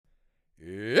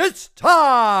It's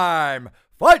time,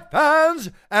 fight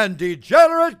fans and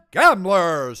degenerate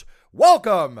gamblers.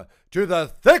 Welcome to the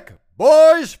Thick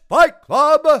Boys Fight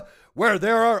Club, where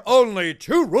there are only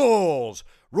two rules.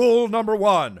 Rule number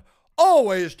one,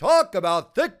 always talk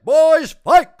about Thick Boys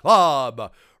Fight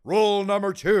Club. Rule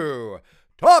number two,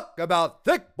 talk about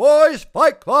Thick Boys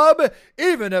Fight Club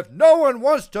even if no one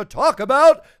wants to talk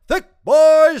about Thick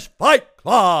Boys Fight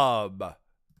Club.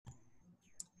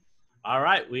 All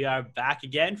right, we are back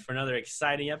again for another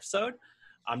exciting episode.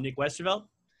 I'm Nick Westerveld.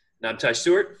 And I'm Ty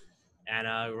Stewart. And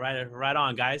right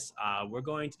on, guys. We're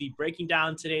going to be breaking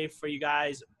down today for you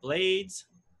guys Blades.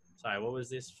 Sorry, what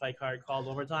was this fight card called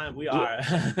one more time? We are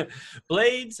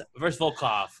Blades versus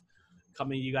Volkov,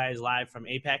 coming to you guys live from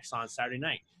Apex on Saturday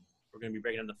night. We're going to be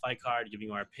breaking down the fight card, giving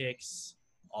you our picks,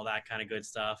 all that kind of good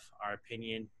stuff, our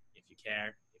opinion, if you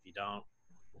care, if you don't.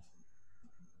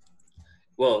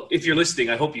 Well, if you're listening,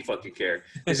 I hope you fucking care.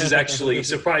 This is actually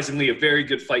surprisingly a very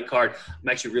good fight card. I'm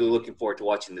actually really looking forward to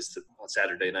watching this on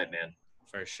Saturday night, man.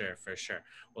 For sure.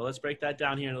 Well, let's break that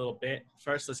down here in a little bit.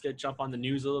 First, let's jump on the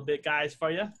news a little bit, guys, for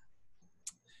you.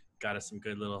 Got us some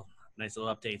good nice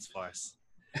little updates for us.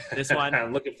 This one,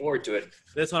 I'm looking forward to it.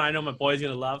 This one I know my boy's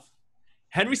going to love.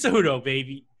 Henry Cejudo,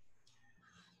 baby.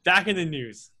 Back in the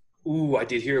news. Ooh, I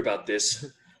did hear about this.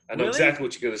 I know exactly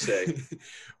what you're going to say.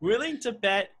 Willing to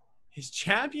bet his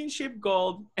championship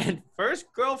gold and first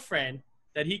girlfriend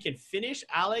that he can finish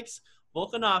Alex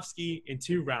Volkanovski in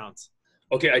 2 rounds.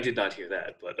 Okay, I did not hear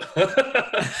that, but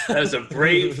that is a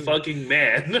brave fucking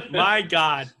man. My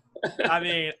God. I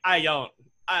mean,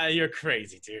 you're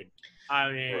crazy, dude.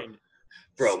 I mean.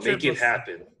 Bro, make it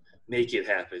happen. Make it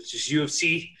happen. It's just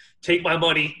UFC. Take my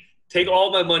money. Take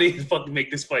all my money and fucking make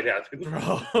this fight happen.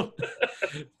 Bro.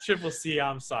 Triple C,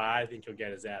 I'm sorry. I think he'll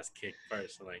get his ass kicked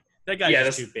personally. That guy's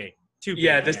just too big.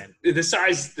 The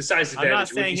size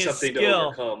advantage would be something to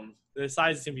overcome. The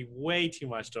size is going to be way too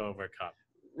much to overcome.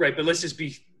 Right, but let's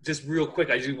just real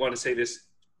quick. I do want to say this.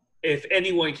 If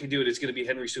anyone can do it, it's going to be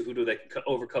Henry Cejudo that can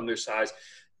overcome their size.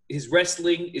 His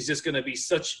wrestling is just going to be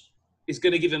is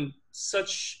going to give him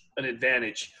such an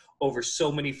advantage over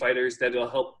so many fighters that it'll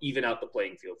help even out the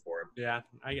playing field for him. Yeah,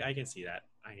 I can see that.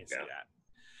 See that.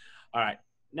 All right,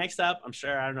 next up, I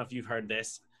don't know if you've heard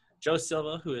this. Joe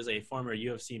Silva, who is a former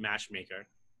UFC matchmaker,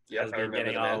 has been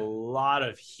getting a lot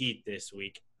of heat this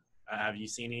week. Have you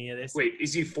seen any of this? Wait,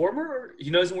 is he former? Or he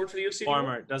doesn't work for the UFC anymore?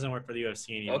 Former, doesn't work for the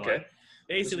UFC anymore. Okay.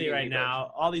 Basically, right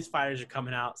now, all these fighters are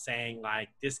coming out saying, like,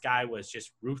 this guy was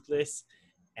just ruthless.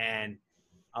 And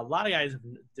a lot of guys have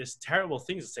just terrible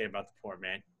things to say about the poor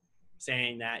man,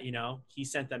 saying that, he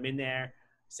sent them in there,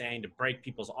 saying to break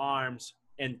people's arms,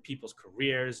 end people's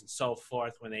careers, and so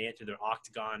forth when they enter their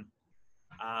octagon.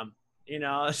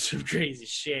 That's some crazy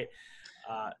shit.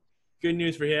 Good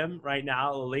news for him right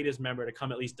now. The latest member to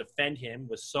come at least defend him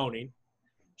was Sonnen.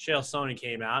 Chael Sonnen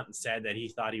came out and said that he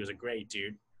thought he was a great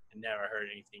dude and never heard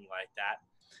anything like that.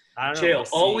 I don't know. Chael,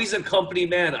 always a company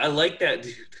man. I like that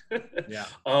dude. Yeah.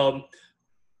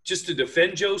 Just to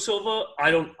defend Joe Silva,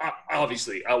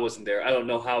 obviously I wasn't there. I don't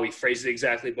know how he phrased it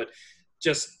exactly, but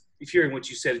just hearing what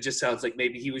you said, it just sounds like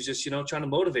maybe he was just, trying to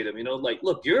motivate him, like,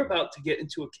 look, you're about to get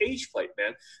into a cage fight,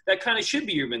 man. That kind of should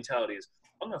be your mentality is,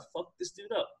 I'm going to fuck this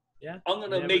dude up. Yeah. I'm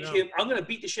going to I'm going to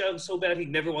beat the shit out of him so bad he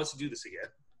never wants to do this again.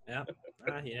 Yeah.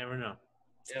 You never know.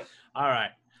 Yeah. All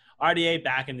right. RDA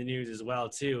back in the news as well,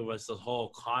 too, was the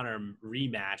whole Conor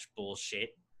rematch bullshit.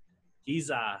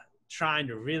 He's trying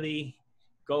to really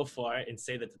go for it and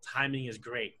say that the timing is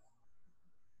great.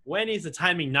 When is the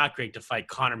timing not great to fight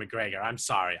Conor McGregor? I'm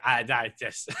sorry. I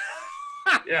just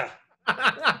yeah.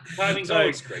 Timing's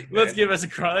always great, man. Let's give us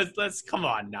let's come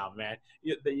on now, man.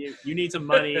 You need some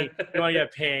money. You want to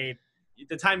get paid.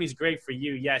 The timing's great for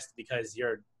you, yes, because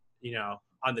you're,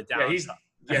 on the down.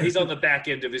 He's on the back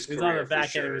end of his career. He's on the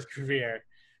back end of his career.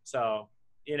 So,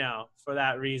 for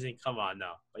that reason, come on,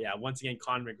 no. But yeah, once again,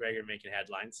 Conor McGregor making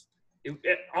headlines.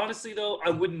 Honestly, though, I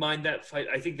wouldn't mind that fight.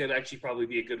 I think that'd actually probably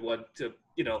be a good one to,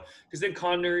 because then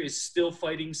Conor is still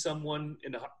fighting someone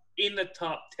in the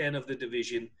top 10 of the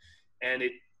division, and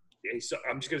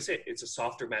I'm just gonna say it's a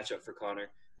softer matchup for Conor.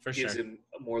 For gives sure. him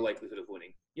a more likelihood of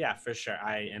winning. Yeah, for sure.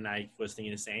 I was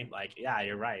thinking the same. Like, yeah,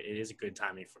 you're right. It is a good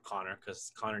timing for Conor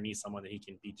because Conor needs someone that he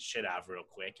can beat the shit out of real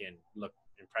quick and look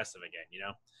impressive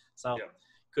again. So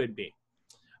could be.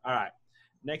 All right.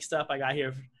 Next up, I got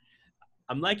here.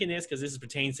 I'm liking this because this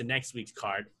pertains to next week's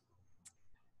card.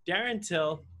 Darren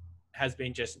Till has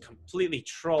been just completely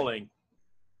trolling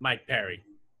Mike Perry.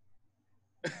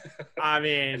 I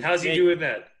mean, and how's he doing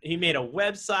that? He made a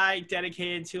website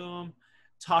dedicated to him,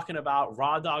 talking about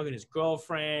Raw Dog and his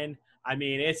girlfriend. I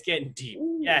mean, it's getting deep.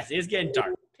 Yes, it's getting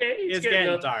dark. Okay, It's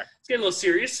getting dark. It's getting a little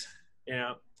serious. You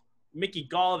know, Mickey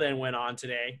Gall then went on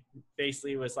today.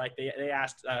 Basically, was like they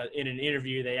asked in an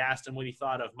interview, they asked him what he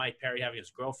thought of Mike Perry having his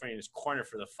girlfriend in his corner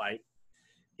for the fight.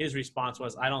 His response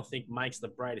was, "I don't think Mike's the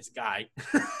brightest guy."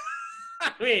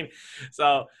 I mean,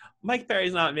 so Mike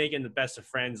Perry's not making the best of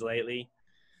friends lately.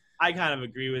 I kind of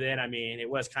agree with it. I mean, it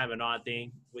was kind of an odd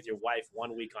thing with your wife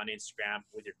 1 week on Instagram,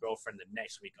 with your girlfriend the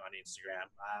next week on Instagram.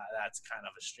 That's kind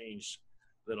of a strange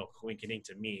little coincidence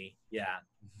to me. Yeah.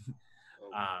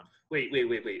 Wait.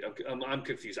 I'm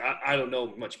confused. I don't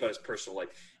know much about his personal life.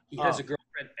 He has a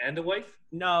girlfriend and a wife?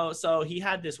 No, so he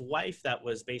had this wife that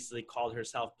was basically called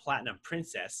herself Platinum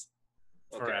Princess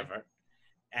forever. Okay.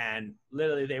 And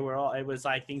literally it was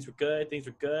like things were good.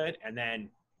 And then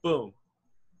boom,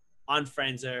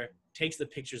 unfriends her, takes the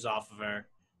pictures off of her.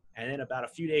 And then about a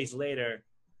few days later,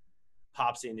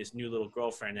 pops in this new little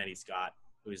girlfriend that he's got,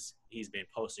 he's been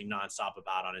posting nonstop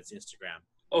about on his Instagram.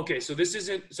 Okay, so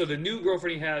the new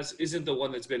girlfriend he has isn't the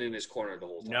one that's been in his corner the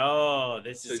whole time. No,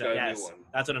 yes,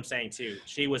 that's what I'm saying too.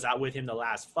 She was out with him the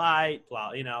last fight,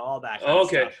 blah, all that kind of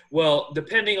stuff. Okay, well,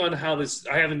 depending on how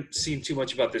I haven't seen too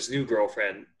much about this new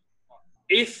girlfriend.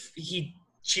 If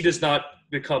she does not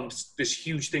become this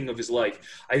huge thing of his life,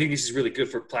 I think this is really good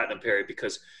for Platinum Perry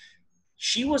because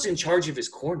she was in charge of his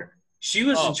corner. She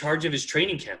was in charge of his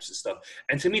training camps and stuff.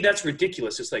 And to me, that's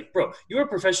ridiculous. It's like, bro, you're a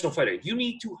professional fighter. You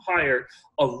need to hire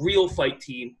a real fight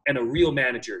team and a real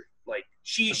manager. Like,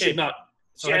 she should not.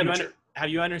 So have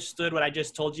you understood what I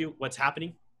just told you? What's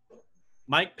happening?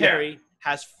 Mike Perry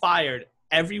has fired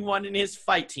everyone in his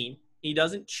fight team. He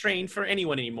doesn't train for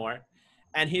anyone anymore.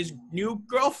 And his new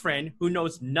girlfriend, who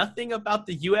knows nothing about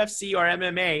the UFC or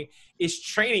MMA, is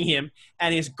training him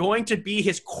and is going to be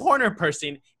his corner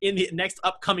person in the next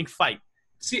upcoming fight.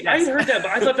 See, yes. I heard that,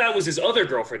 but I thought that was his other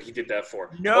girlfriend he did that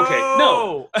for. No. Okay,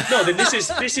 no. Then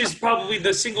this is probably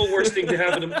the single worst thing to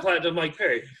happen to Mike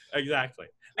Perry. Exactly.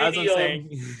 Maybe, as I'm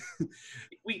saying.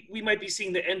 We might be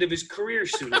seeing the end of his career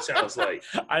soon, it sounds like.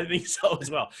 I think so as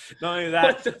well. Not only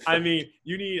that, I mean,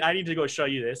 I need to go show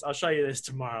you this. I'll show you this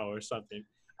tomorrow or something.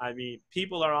 I mean,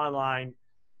 people are online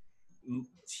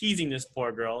teasing this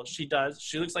poor girl. She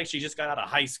looks like she just got out of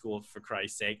high school, for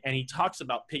Christ's sake. And he talks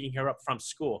about picking her up from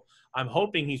school. I'm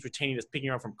hoping he's retaining this picking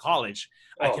her up from college.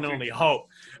 I can only hope.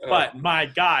 But my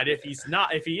God, if he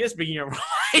is picking her up from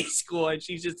high school and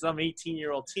she's just some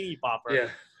 18-year-old teeny popper. Yeah.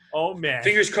 Oh, man.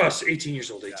 Fingers crossed, 18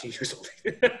 years old.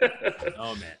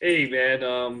 Oh, man. Hey, man.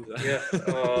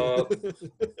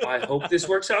 I hope this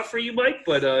works out for you, Mike,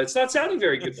 but it's not sounding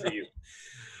very good for you.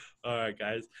 All right,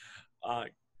 guys.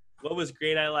 What was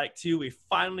great, I like, too, we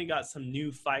finally got some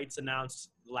new fights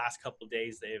announced the last couple of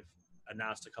days. They've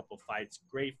announced a couple of fights,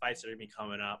 great fights that are going to be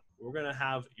coming up. We're going to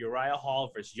have Uriah Hall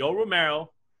versus Yo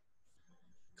Romero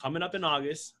coming up in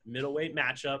August, middleweight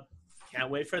matchup. Can't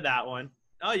wait for that one.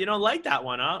 Oh, you don't like that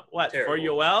one, huh? What, terrible. For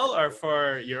Yoel or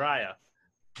for Uriah?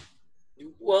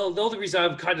 Well, the only reason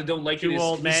I kind of don't like it is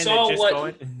old we saw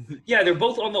what – yeah, they're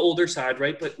both on the older side,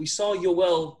 right? But we saw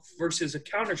Yoel versus a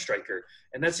counter-striker,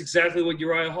 and that's exactly what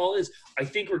Uriah Hall is. I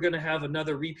think we're going to have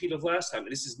another repeat of last time.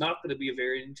 This is not going to be a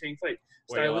very entertaining fight.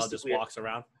 Where Yoel just walks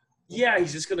around? Yeah,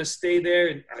 he's just going to stay there,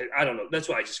 and I don't know. That's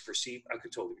what I just perceive. I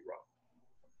could totally be wrong.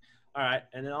 All right,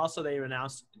 and then also they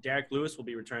announced Derek Lewis will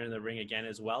be returning to the ring again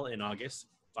as well in August,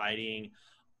 fighting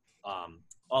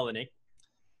Olenek.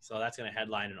 So that's going to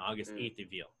headline on August 8th in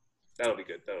Ville. That'll be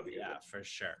good. Yeah, for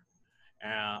sure.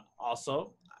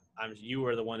 Also, you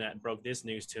were the one that broke this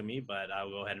news to me, but I'll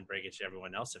go ahead and break it to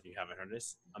everyone else if you haven't heard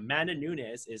this. Amanda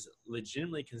Nunes is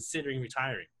legitimately considering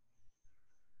retiring.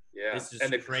 Yeah. This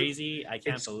is crazy. I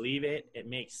can't believe it. It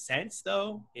makes sense,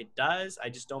 though. It does. I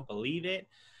just don't believe it.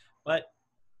 But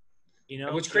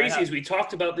and what's crazy is we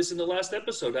talked about this in the last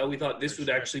episode, how we thought this would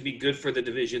actually be good for the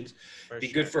divisions,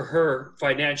 good for her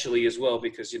financially as well,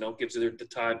 because, gives her the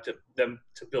time to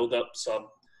build up some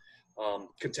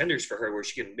contenders for her where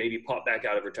she can maybe pop back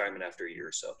out of retirement after a year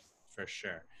or so. For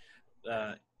sure.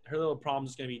 Her little problem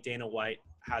is going to be Dana White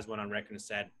has went on record and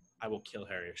said, I will kill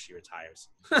her if she retires.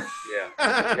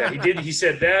 Yeah, he did. He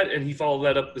said that, and he followed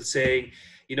that up with saying,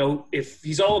 if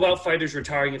he's all about fighters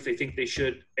retiring if they think they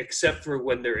should, except for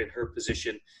when they're in her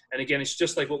position. And again, it's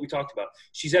just like what we talked about.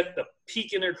 She's at the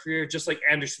peak in her career, just like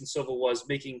Anderson Silva was,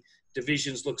 making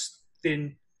divisions look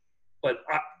thin. But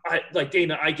I like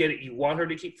Dana, I get it. You want her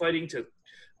to keep fighting to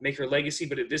make her legacy,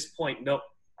 but at this point, no.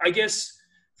 I guess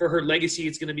for her legacy,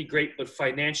 it's going to be great, but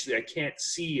financially, I can't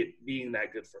see it being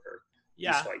that good for her.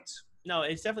 Yeah. These fights. No,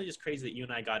 it's definitely just crazy that you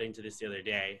and I got into this the other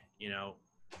day.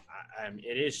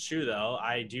 It is true, though.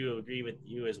 I do agree with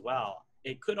you as well.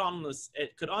 It could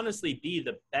honestly be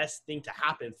the best thing to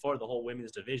happen for the whole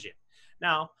women's division.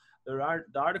 Now, the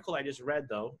article I just read,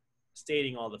 though,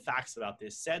 stating all the facts about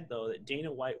this, said, though, that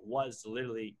Dana White was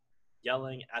literally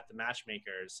yelling at the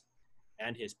matchmakers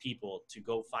and his people to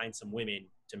go find some women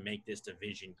to make this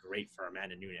division great for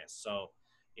Amanda Nunes. So,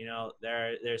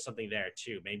 there's something there,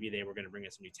 too. Maybe they were going to bring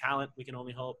in some new talent, we can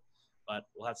only hope, but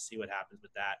we'll have to see what happens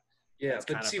with that. Yeah, That's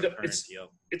but kind see, of her current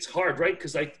deal. it's hard, right?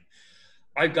 Because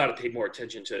I've got to pay more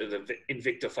attention to the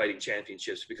Invicta Fighting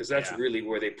Championships because that's really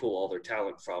where they pull all their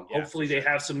talent from. Yeah, hopefully they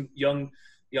have some young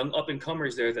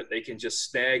up-and-comers there that they can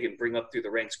just snag and bring up through the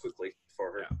ranks quickly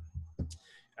for her. Yeah.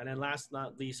 And then last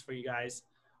not least for you guys,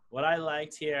 what I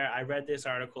liked here, I read this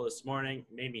article this morning,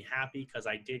 made me happy because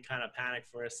I did kind of panic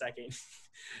for a second.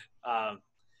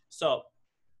 So,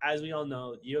 as we all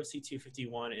know, UFC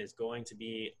 251 is going to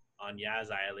be on Yas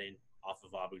Island off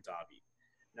of Abu Dhabi.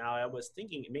 Now, I was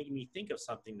thinking, it made me think of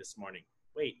something this morning.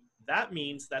 Wait, that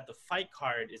means that the fight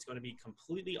card is going to be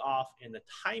completely off, and the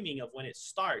timing of when it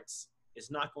starts is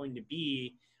not going to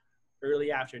be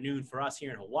early afternoon for us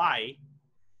here in Hawaii,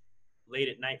 late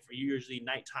at night for you, usually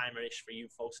nighttime-ish for you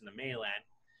folks in the mainland.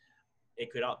 It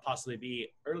could possibly be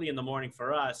early in the morning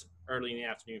for us, early in the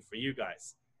afternoon for you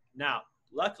guys. Now,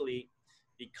 luckily,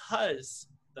 because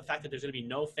the fact that there's going to be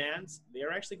no fans,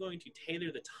 they're actually going to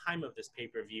tailor the time of this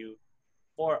pay-per-view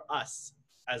for us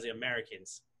as the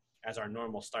Americans as our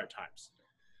normal start times.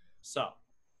 So,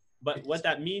 but what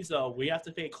that means, though, we have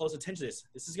to pay close attention to this.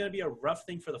 This is going to be a rough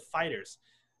thing for the fighters.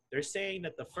 They're saying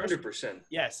that the first 100%.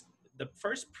 Yes, the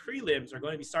first prelims are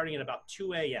going to be starting at about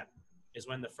 2 a.m. is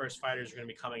when the first fighters are going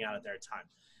to be coming out at their time.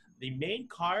 The main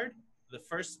card, the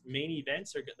first main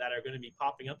events that are going to be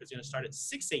popping up is going to start at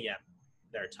 6 a.m.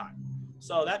 their time.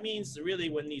 So that means really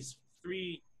when these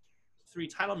three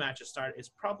title matches start, it's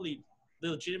probably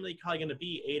legitimately going to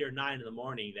be 8 or 9 in the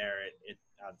morning there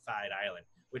at Fight Island,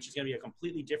 which is going to be a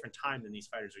completely different time than these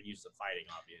fighters are used to fighting,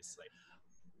 obviously.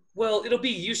 Well, it'll be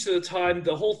used to the time.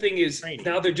 The whole thing is Training.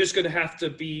 Now they're just going to have to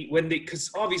be because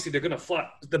obviously they're going to fly.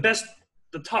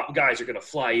 The top guys are going to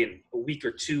fly in a week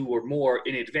or two or more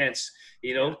in advance,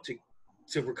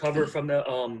 to recover from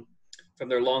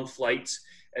their long flights,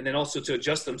 and then also to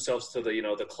adjust themselves to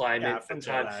the climate, the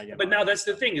time. But now that's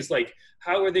the thing is like,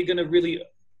 how are they going to really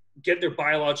get their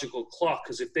biological clock?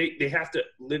 Because if they have to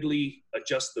literally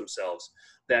adjust themselves,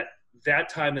 that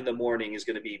time in the morning is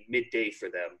going to be midday for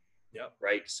them. Yep.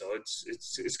 Right. So it's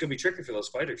going to be tricky for those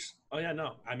fighters. Oh yeah,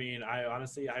 no. I mean, I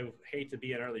hate to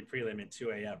be an early prelim at 2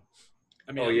 a.m.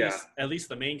 I mean, at least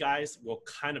the main guys will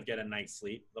kind of get a night's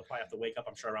sleep. They'll probably have to wake up,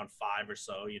 I'm sure, around 5 or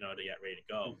so, to get ready to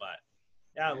go. But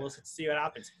yeah, we'll see what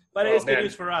happens. But it is good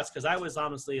news for us because I was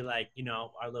honestly like,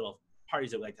 our little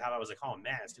parties that we like to have, I was like, oh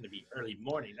man, it's going to be early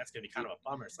morning. That's going to be kind of a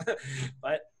bummer.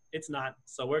 But it's not,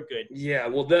 so we're good. Yeah.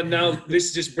 Well, then now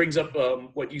this just brings up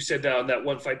what you said on that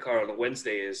one fight card on a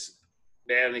Wednesday is.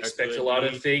 Man, expect a lot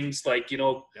of things like,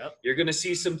 you're going to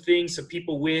see some things, some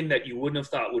people win that you wouldn't have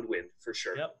thought would win for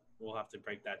sure. Yep. We'll have to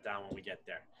break that down when we get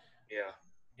there.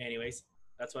 Yeah. Anyways,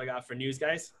 that's what I got for news,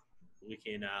 guys. We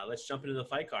can, let's jump into the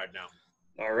fight card now.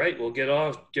 All right. We'll get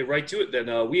right to it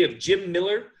then. We have Jim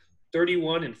Miller,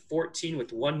 31-14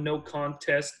 with 1 no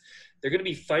contest. They're going to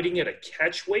be fighting at a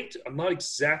catch weight. I'm not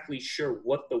exactly sure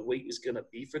what the weight is going to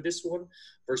be for this one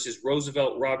versus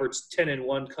Roosevelt Roberts,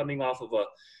 10-1 coming off of a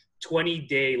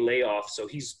 20-day layoff, so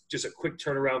he's just a quick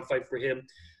turnaround fight for him.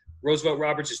 Roosevelt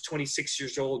Roberts is 26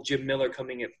 years old. Jim Miller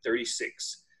coming at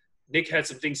 36. Nick had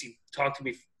some things he talked to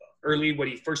me early when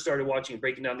he first started watching and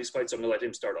breaking down these fights, so I'm going to let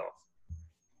him start off.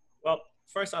 Well,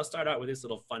 first I'll start out with this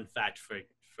little fun fact for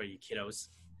you kiddos.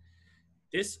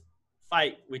 This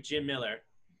fight with Jim Miller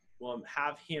will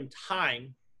have him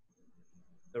tying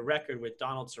the record with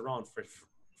Donald Cerrone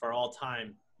for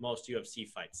all-time most UFC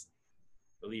fights.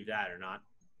 Believe that or not.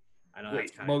 I know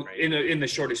that's kind of crazy. In the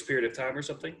shortest period of time or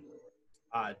something?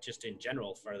 Just in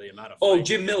general for the amount of fights.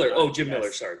 Jim Miller. Jim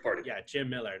Miller. Sorry, pardon. Yeah, Jim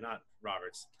Miller, not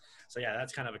Roberts. So, yeah,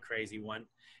 that's kind of a crazy one.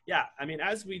 Yeah, I mean,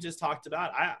 as we just talked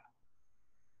about,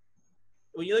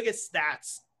 when you look at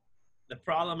stats, the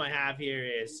problem I have here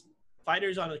is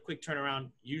fighters on a quick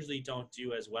turnaround usually don't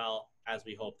do as well as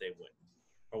we hope they would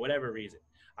for whatever reason.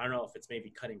 I don't know if it's maybe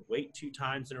cutting weight 2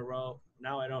 times in a row.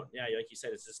 No, I don't. Yeah, like you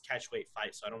said, it's this catch weight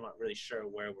fight, so I'm not really sure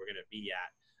where we're going to be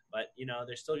at. But,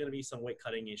 there's still going to be some weight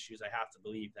cutting issues. I have to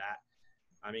believe that.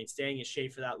 I mean, staying in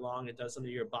shape for that long, it does something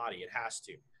to your body. It has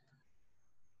to.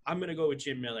 I'm going to go with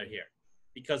Jim Miller here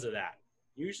because of that.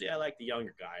 Usually I like the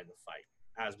younger guy in the fight,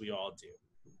 as we all do.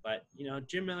 But,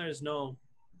 Jim Miller is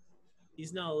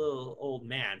he's no little old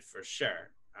man for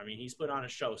sure. I mean, he's put on a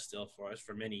show still for us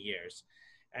for many years.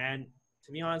 And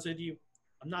to be honest with you,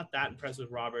 I'm not that impressed with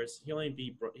Roberts. He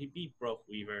beat Brock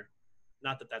Weaver.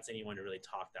 Not that that's anyone to really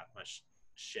talk that much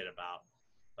shit about.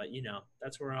 But,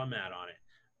 that's where I'm at on it.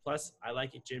 Plus, I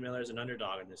like it. Jim Miller is an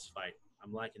underdog in this fight.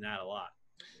 I'm liking that a lot.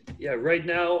 Yeah, right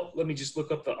now, let me just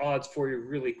look up the odds for you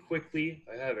really quickly.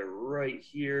 I have it right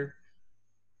here.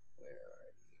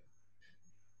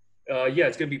 Yeah,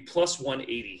 it's going to be plus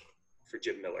 180 for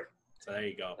Jim Miller. So there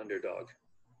you go. Underdog.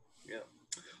 Yeah.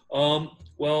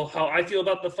 Well, how I feel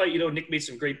about the fight, Nick made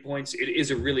some great points. It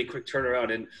is a really quick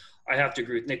turnaround, and I have to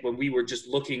agree with Nick. When we were just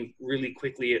looking really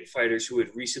quickly at fighters who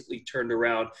had recently turned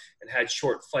around and had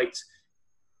short fights,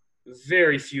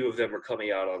 very few of them are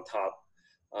coming out on top.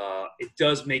 It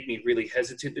does make me really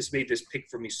hesitant. This made this pick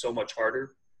for me so much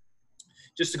harder.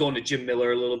 Just to go into Jim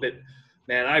Miller a little bit,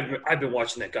 man, I've been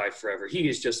watching that guy forever. He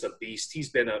is just a beast. He's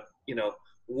been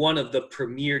one of the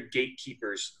premier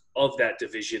gatekeepers of that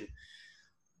division.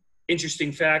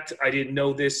 Interesting fact, I didn't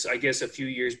know this. I guess a few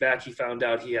years back he found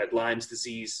out he had Lyme's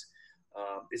disease.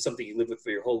 It's something you live with for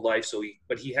your whole life.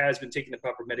 But he has been taking the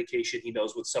proper medication. He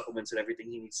knows what supplements and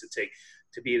everything he needs to take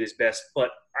to be at his best. But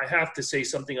I have to say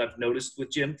something I've noticed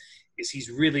with Jim is he's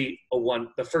really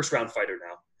the first round fighter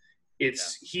now.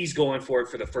 He's going for it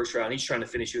for the first round. He's trying to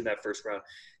finish you in that first round.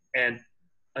 And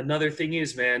another thing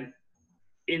is, man,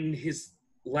 in his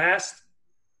last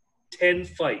 10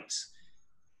 fights,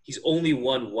 he's only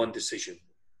won one decision.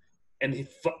 And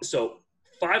so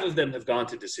 5 of them have gone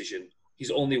to decision. He's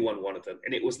only won one of them.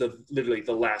 And it was literally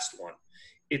the last one.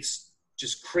 It's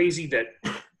just crazy that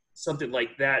something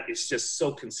like that is just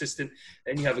so consistent.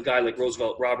 And you have a guy like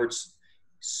Roosevelt Roberts,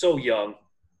 so young,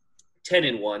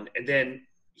 10-1, and then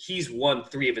he's won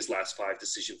 3 of his last 5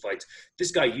 decision fights. This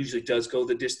guy usually does go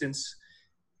the distance,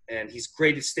 and he's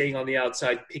great at staying on the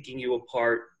outside, picking you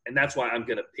apart, and that's why I'm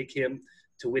going to pick him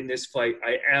to win this fight.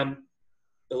 I am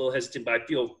a little hesitant, but I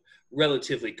feel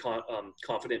relatively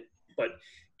confident. But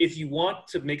if you want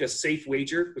to make a safe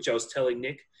wager, which I was telling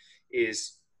Nick,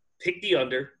 is pick the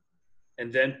under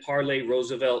and then parlay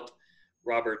Roosevelt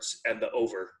Roberts and the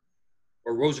over,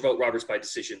 or Roosevelt Roberts by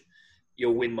decision.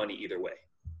 You'll win money either way.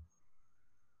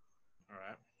 All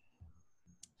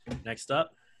right. Next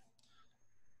up.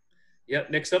 Yeah,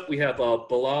 next up we have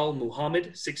Belal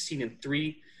Muhammad,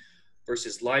 16-3,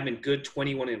 versus Lyman Good,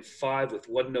 21-5, with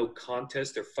 1 no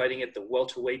contest. They're fighting at the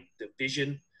welterweight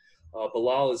division.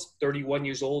 Belal is 31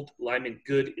 years old. Lyman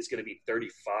Good is going to be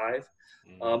 35.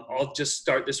 I'll just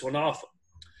start this one off.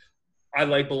 I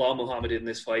like Belal Muhammad in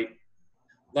this fight.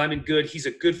 Lyman Good, he's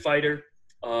a good fighter.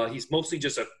 He's mostly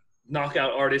just a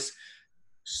knockout artist.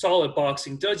 Solid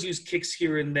boxing, does use kicks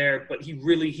here and there, but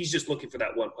he's just looking for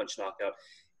that one-punch knockout.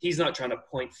 He's not trying to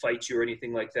point fight you or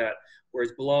anything like that.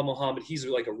 Whereas Belal Muhammad, he's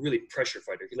like a really pressure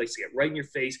fighter. He likes to get right in your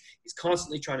face. He's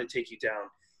constantly trying to take you down.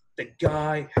 The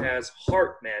guy has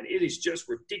heart, man. It is just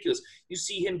ridiculous. You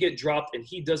see him get dropped, and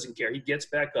he doesn't care. He gets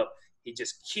back up. He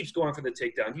just keeps going for the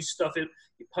takedown. You stuff him.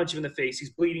 You punch him in the face. He's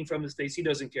bleeding from his face. He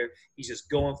doesn't care. He's just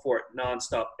going for it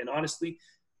nonstop. And honestly,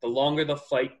 the longer the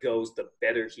fight goes, the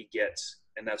better he gets.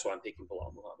 And that's why I'm picking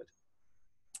Belal Muhammad.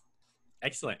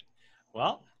 Excellent.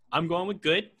 Well, I'm going with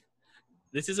Good.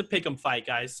 This is a pick'em fight,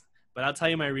 guys. But I'll tell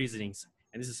you my reasonings.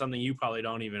 And this is something you probably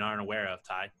aren't aware of,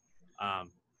 Ty.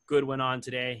 Good went on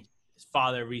today. His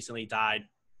father recently died.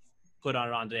 Put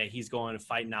on today. He's going to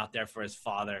fighting out there for his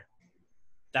father.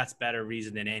 That's better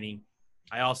reason than any.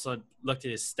 I also looked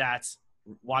at his stats,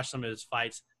 watched some of his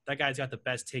fights. That guy's got the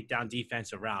best takedown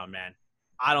defense around, man.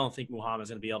 I don't think Muhammad's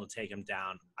going to be able to take him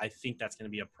down. I think that's going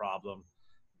to be a problem.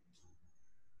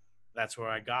 That's where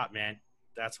I got, man.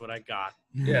 That's what I got.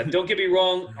 Yeah, don't get me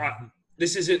wrong.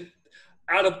 This isn't –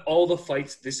 out of all the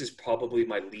fights, this is probably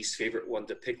my least favorite one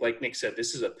to pick. Like Nick said,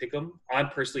 this is a pick'em. I'm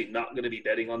personally not going to be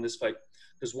betting on this fight.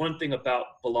 Because one thing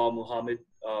about Belal Muhammad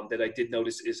that I did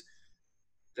notice is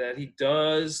that he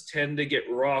does tend to get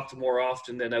rocked more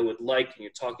often than I would like. And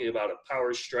you're talking about a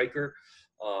power striker.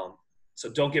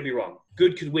 So don't get me wrong.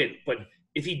 Good could win. But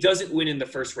if he doesn't win in the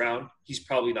first round, he's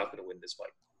probably not going to win this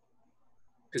fight.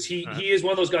 Because he is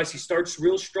one of those guys, he starts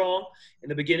real strong in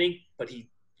the beginning, but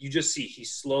you just see he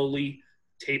slowly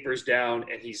tapers down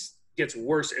and he gets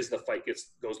worse as the fight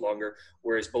goes longer.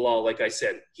 Whereas Belal, like I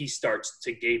said, he starts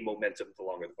to gain momentum the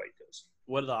longer the fight goes.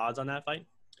 What are the odds on that fight?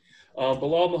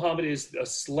 Belal Muhammad is a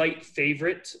slight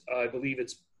favorite. I believe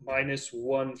it's minus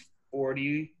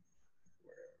 140.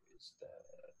 Where is that?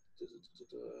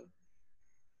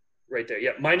 Right there.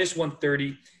 Yeah, minus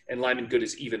 130, and Lyman Good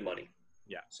is even money.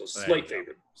 Yeah. So slight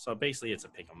favorite. So basically it's a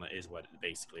pick'em is what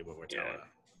we're telling them.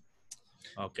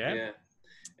 Okay. Yeah.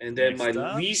 And then my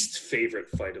least favorite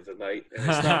fight of the night, and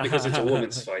it's not because it's a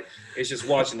woman's fight, it's just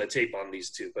watching the tape on these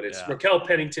two. But it's Raquel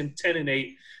Pennington,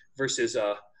 10-8, versus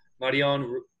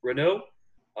Marion Renault,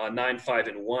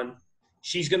 9-5-1.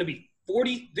 She's going to be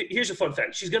 40. Here's a fun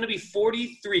fact. She's going to be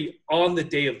 43 on the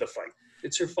day of the fight.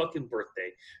 It's her fucking birthday.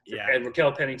 Yeah. And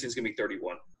Raquel Pennington's going to be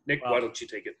 31. Nick, Well, why don't you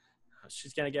take it?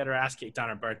 She's going to get her ass kicked on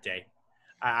her birthday.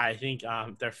 I think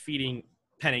they're feeding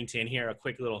Pennington here a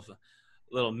quick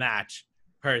little match,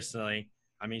 personally.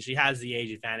 I mean, she has the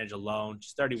age advantage alone.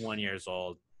 She's 31 years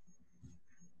old.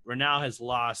 Renau has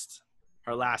lost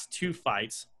her last 2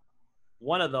 fights.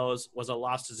 One of those was a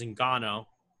loss to Zingano,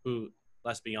 who,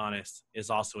 let's be honest,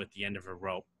 is also at the end of her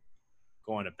rope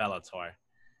going to Bellator.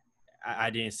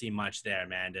 I didn't see much there,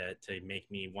 man, to make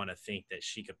me want to think that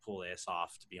she could pull this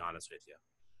off, to be honest with you.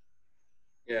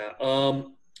 Yeah.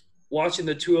 Watching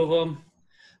the two of them,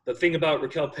 the thing about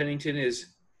Raquel Pennington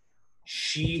is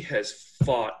she has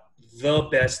fought the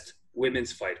best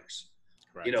women's fighters.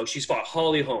 Right. You know, she's fought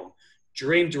Holly Holm,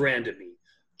 Dream Durandamy,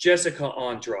 Jessica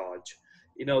Andrade.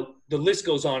 You know, the list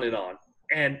goes on.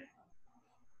 And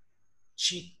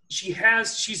she's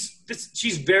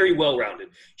very well rounded.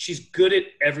 She's good at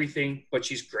everything, but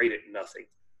she's great at nothing.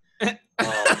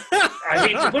 I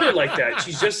hate to put it like that.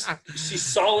 She's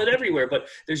solid everywhere, but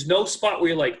there's no spot where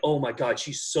you're like, oh my God,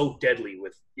 she's so deadly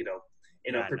with, you know,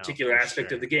 in a particular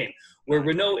aspect of the game. Where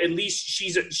Renau, at least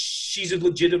she's a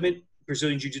legitimate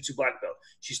Brazilian Jiu-Jitsu black belt.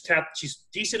 She's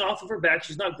decent off of her back.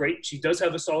 She's not great. She does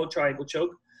have a solid triangle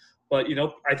choke, but you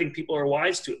know, I think people are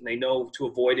wise to it and they know to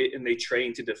avoid it and they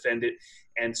train to defend it.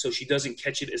 And so she doesn't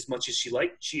catch it as much as she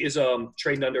likes. She is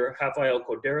trained under Rafael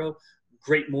Cordero,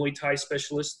 great Muay Thai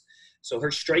specialist. So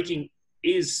her striking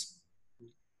is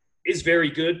very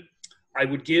good. I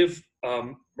would give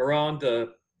Moran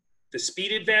the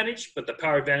speed advantage, but the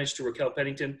power advantage to Raquel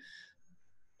Pennington.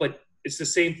 But it's the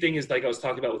same thing as like I was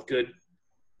talking about with Good.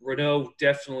 Renau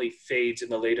definitely fades in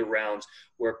the later rounds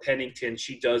where Pennington,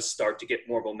 she does start to get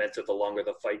more momentum the longer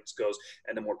the fight goes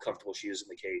and the more comfortable she is in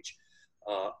the cage.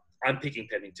 I'm picking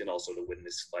Pennington also to win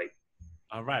this fight.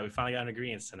 All right. We finally got an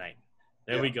agreement tonight.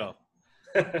 There we go.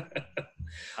 All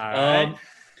right.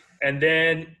 And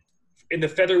then in the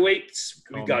featherweights,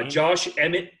 we've got Josh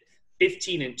Emmett,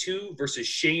 15-2 versus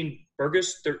Shane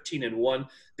Burgos, 13-1.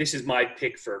 This is my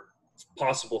pick for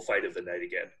possible fight of the night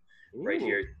again, right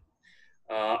here.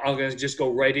 I'm going to just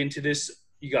go right into this.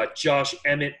 You got Josh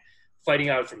Emmett fighting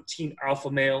out from Team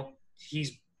Alpha Male.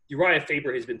 Uriah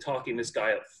Faber has been talking this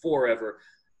guy up forever.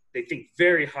 They think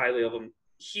very highly of him.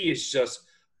 He is just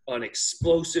an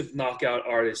explosive knockout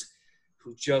artist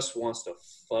who just wants to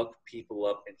fuck people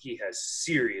up, and he has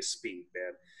serious speed,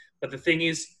 man. But the thing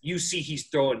is, you see he's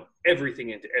throwing everything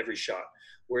into every shot.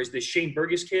 Whereas this Shane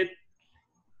Burgos kid,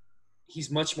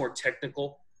 he's much more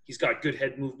technical. He's got good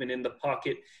head movement in the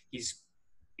pocket. He's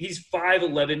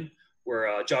 5'11",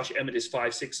 where Josh Emmett is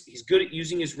 5'6". He's good at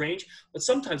using his range. But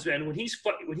sometimes, man, when he's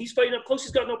fighting up close,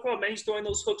 he's got no problem, man. He's throwing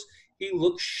those hooks. He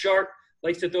looks sharp,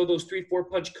 likes to throw those 3-4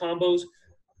 punch combos.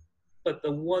 But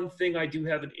the one thing I do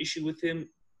have an issue with him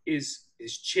is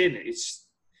his chin.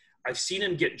 I've seen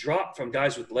him get dropped from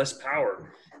guys with less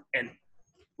power. And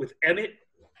with Emmett,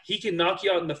 he can knock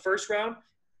you out in the first round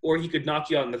or he could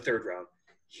knock you out in the third round.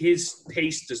 His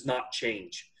pace does not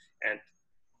change. And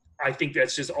I think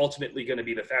that's just ultimately going to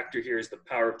be the factor here is the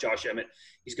power of Josh Emmett.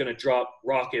 He's going to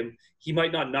rock him. He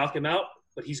might not knock him out,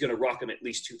 but he's going to rock him at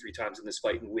least 2-3 times in this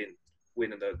fight and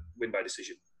win by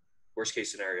decision. Worst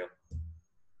case scenario.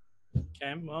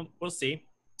 Okay, well, we'll see.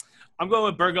 I'm going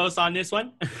with Burgos on this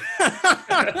one.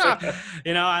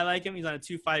 You know, I like him. He's on a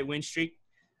 2-fight win streak.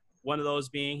 One of those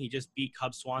being he just beat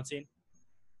Cub Swanson.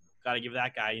 Got to give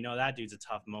that guy, you know, that dude's a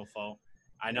tough mofo.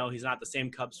 I know he's not the same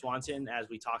Cub Swanson as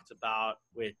we talked about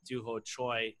with Doo Ho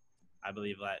Choi. I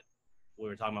believe that we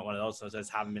were talking about one of those, so it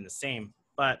haven't been the same.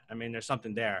 But, I mean, there's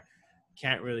something there.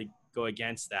 Can't really go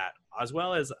against that. As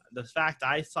well as the fact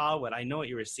I saw I know what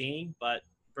you were seeing, but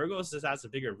Burgos just has a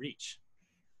bigger reach.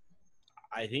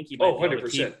 I think he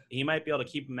might be able to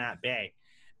keep him at bay.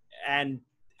 And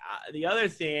the other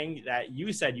thing that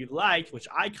you said you liked, which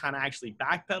I kind of actually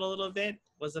backpedal a little bit,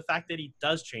 was the fact that he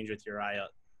does change with Uriah.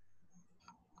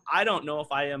 I don't know if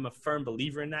I am a firm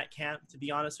believer in that camp, to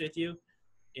be honest with you.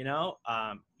 You know,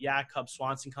 Cub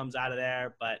Swanson comes out of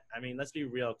there, but I mean, let's be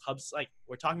real.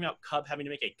 We're talking about Cub having to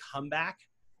make a comeback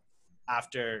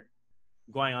after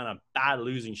going on a bad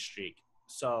losing streak.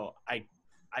 So I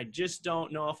just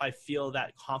don't know if I feel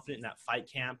that confident in that fight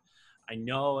camp. I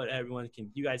know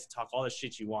you guys talk all the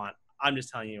shit you want. I'm just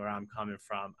telling you where I'm coming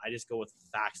from. I just go with the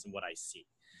facts and what I see.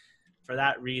 For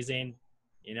that reason,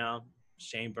 you know,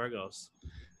 Shane Burgos.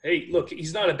 Hey, look,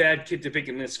 he's not a bad kid to pick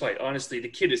in this fight. Honestly, the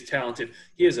kid is talented.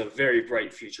 He has a very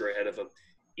bright future ahead of him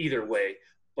either way.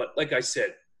 But like I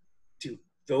said, dude,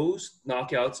 those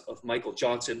knockouts of Michael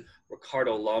Johnson,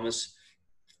 Ricardo Lamas,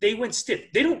 they went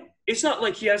stiff. They don't It's not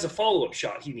like he has a follow-up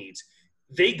shot he needs.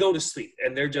 They go to sleep,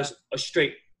 and they're just a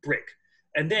straight brick.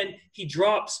 And then he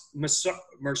drops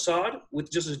Mersad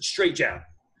with just a straight jab.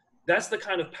 That's the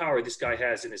kind of power this guy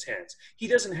has in his hands. He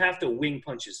doesn't have to wing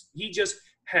punches. He just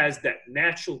has that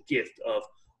natural gift of,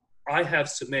 I have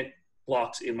cement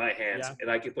blocks in my hands, and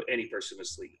I can put any person to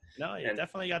sleep. No, you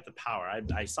definitely got the power.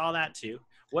 I saw that too.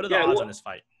 What are the odds on this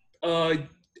fight?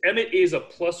 Emmett is a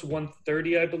plus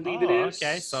 130, I believe it is.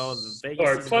 Okay, so Vegas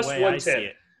or is plus the way 110. I see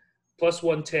it. Plus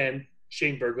 110.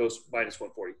 Shane Burgos minus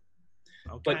 140.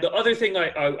 Okay. But the other thing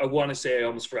I want to say, I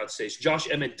almost forgot to say, is Josh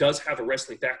Emmett does have a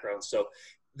wrestling background, so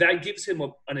that gives him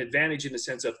an advantage in the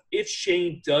sense of if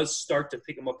Shane does start to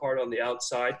pick him apart on the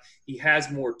outside, he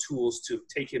has more tools to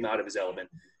take him out of his element.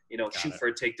 Shoot for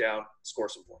a takedown, score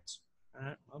some points. All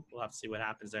right, well, we'll have to see what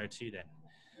happens there too then.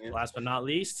 Yeah. Last but not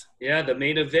least. Yeah, the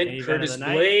main event, Curtis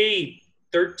Blade,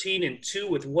 13-2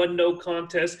 with 1 no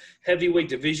contest, heavyweight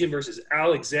division versus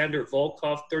Alexander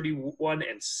Volkov,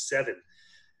 31-7.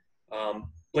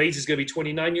 Blades is going to be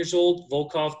 29 years old,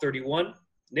 Volkov 31.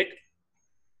 Nick,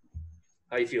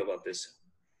 how you feel about this?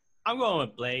 I'm going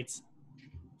with Blades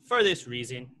for this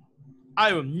reason. I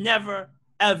am never,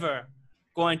 ever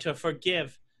going to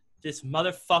forgive this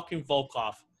motherfucking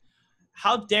Volkov.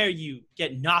 How dare you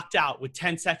get knocked out with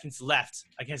 10 seconds left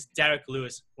against Derek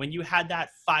Lewis when you had that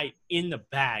fight in the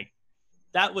bag?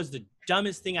 That was the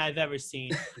dumbest thing I've ever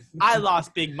seen. I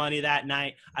lost big money that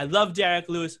night. I love Derek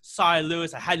Lewis. Sorry,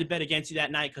 Lewis. I had to bet against you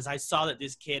that night because I saw that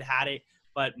this kid had it.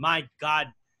 But my God,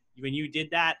 when you did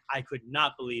that, I could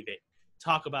not believe it.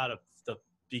 Talk about the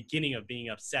beginning of being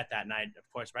upset that night, of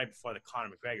course, right before the Conor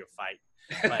McGregor fight.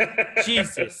 But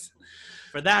Jesus,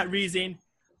 for that reason,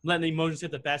 letting the emotions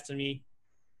get the best of me,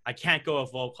 I can't go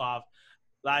with Volkov.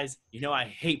 Guys, I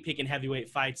hate picking heavyweight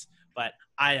fights, but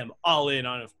I am all in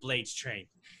on a Blades train.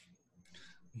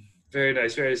 Very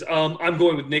nice, very nice. I'm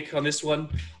going with Nick on this one.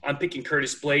 I'm picking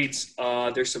Curtis Blades.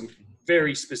 There's some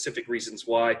very specific reasons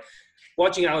why.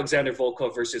 Watching Alexander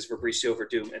Volkov versus Fabricio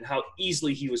Verdum and how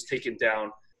easily he was taken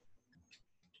down.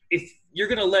 If you're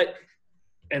going to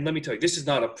and let me tell you, this is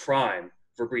not a prime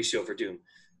Fabricio Verdum.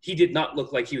 He did not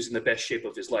look like he was in the best shape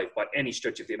of his life by any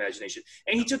stretch of the imagination.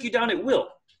 And he took you down at will.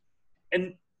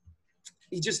 And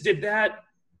he just did that.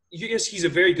 Yes, he's a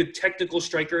very good technical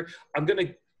striker. I'm going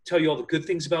to tell you all the good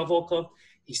things about Volkov.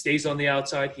 He stays on the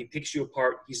outside. He picks you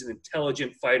apart. He's an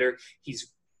intelligent fighter.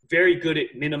 He's very good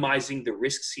at minimizing the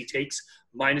risks he takes,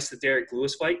 minus the Derek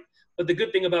Lewis fight. But the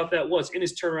good thing about that was, in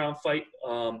his turnaround fight,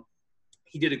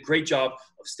 he did a great job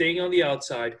of staying on the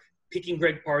outside, picking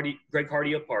Greg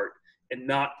Hardy apart, and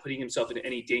not putting himself in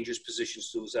any dangerous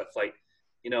positions to lose that fight.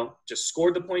 Just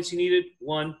scored the points he needed,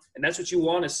 won, and that's what you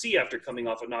want to see after coming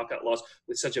off a knockout loss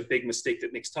with such a big mistake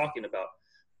that Nick's talking about.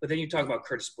 But then you talk about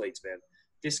Curtis Blades, man.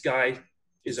 This guy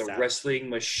is a wrestling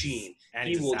machine. And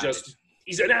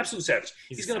he's an absolute savage.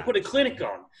 He's going to put a clinic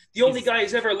on. The only guy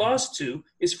he's ever lost to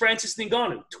is Francis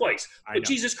Ngannou twice. But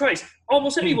Jesus Christ,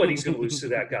 almost anybody's going to lose to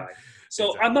that guy.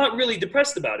 So I'm not really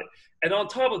depressed about it. And on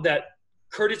top of that,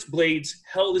 Curtis Blades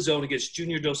held his own against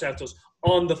Junior Dos Santos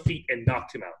on the feet and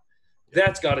knocked him out.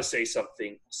 That's got to say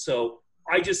something. So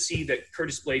I just see that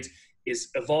Curtis Blades is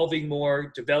evolving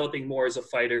more, developing more as a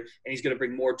fighter, and he's going to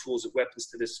bring more tools and weapons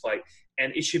to this fight.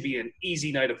 And it should be an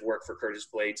easy night of work for Curtis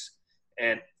Blades.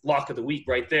 And lock of the week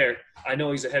right there. I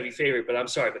know he's a heavy favorite, but I'm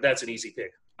sorry, but that's an easy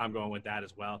pick. I'm going with that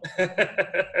as well.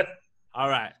 All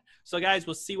right. So, guys,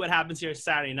 we'll see what happens here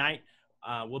Saturday night.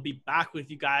 We'll be back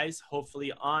with you guys,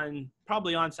 hopefully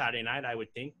probably on Saturday night, I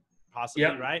would think, possibly,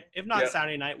 right? If not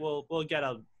Saturday night, we'll get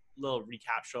a little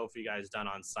recap show for you guys done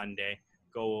on Sunday,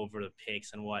 go over the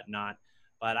picks and whatnot.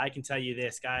 But I can tell you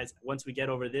this, guys, once we get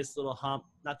over this little hump,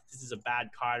 not that this is a bad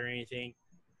card or anything,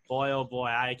 boy, oh boy,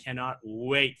 I cannot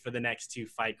wait for the next 2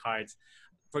 fight cards.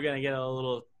 We're going to get a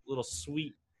little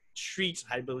sweet treat,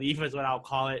 I believe is what I'll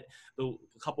call it, a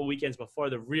couple weekends before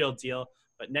the real deal.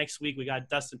 But next week, we got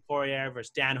Dustin Poirier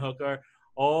versus Dan Hooker.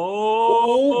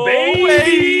 Oh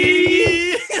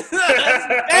baby!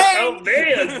 Oh,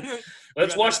 man.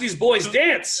 Let's watch these boys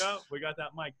dance. We got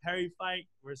that Mike Perry fight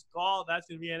versus Gall. That's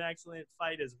going to be an excellent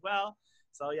fight as well.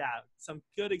 So, yeah, some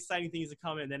good, exciting things to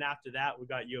come. And then after that, we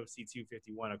got UFC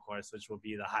 251, of course, which will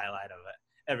be the highlight of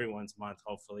everyone's month,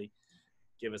 hopefully.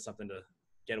 Give us something to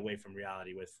get away from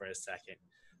reality with for a second.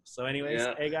 So, anyways,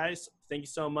 Hey, guys, thank you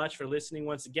so much for listening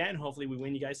once again. Hopefully, we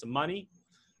win you guys some money.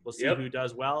 We'll see who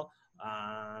does well.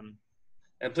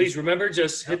 And please remember,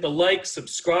 just hit the like,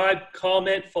 subscribe,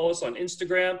 comment, follow us on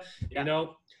Instagram, And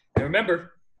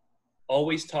remember,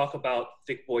 always talk about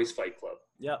Thick Boys Fight Club.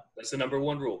 Yep. That's the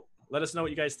 #1 rule. Let us know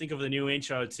what you guys think of the new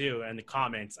intro too in the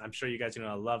comments. I'm sure you guys are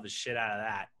gonna love the shit out of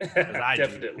that. 'Cause I do.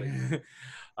 Definitely.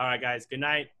 All right, guys. Good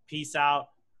night. Peace out.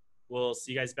 We'll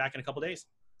see you guys back in a couple days.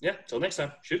 Yeah. Till next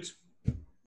time. Shoots.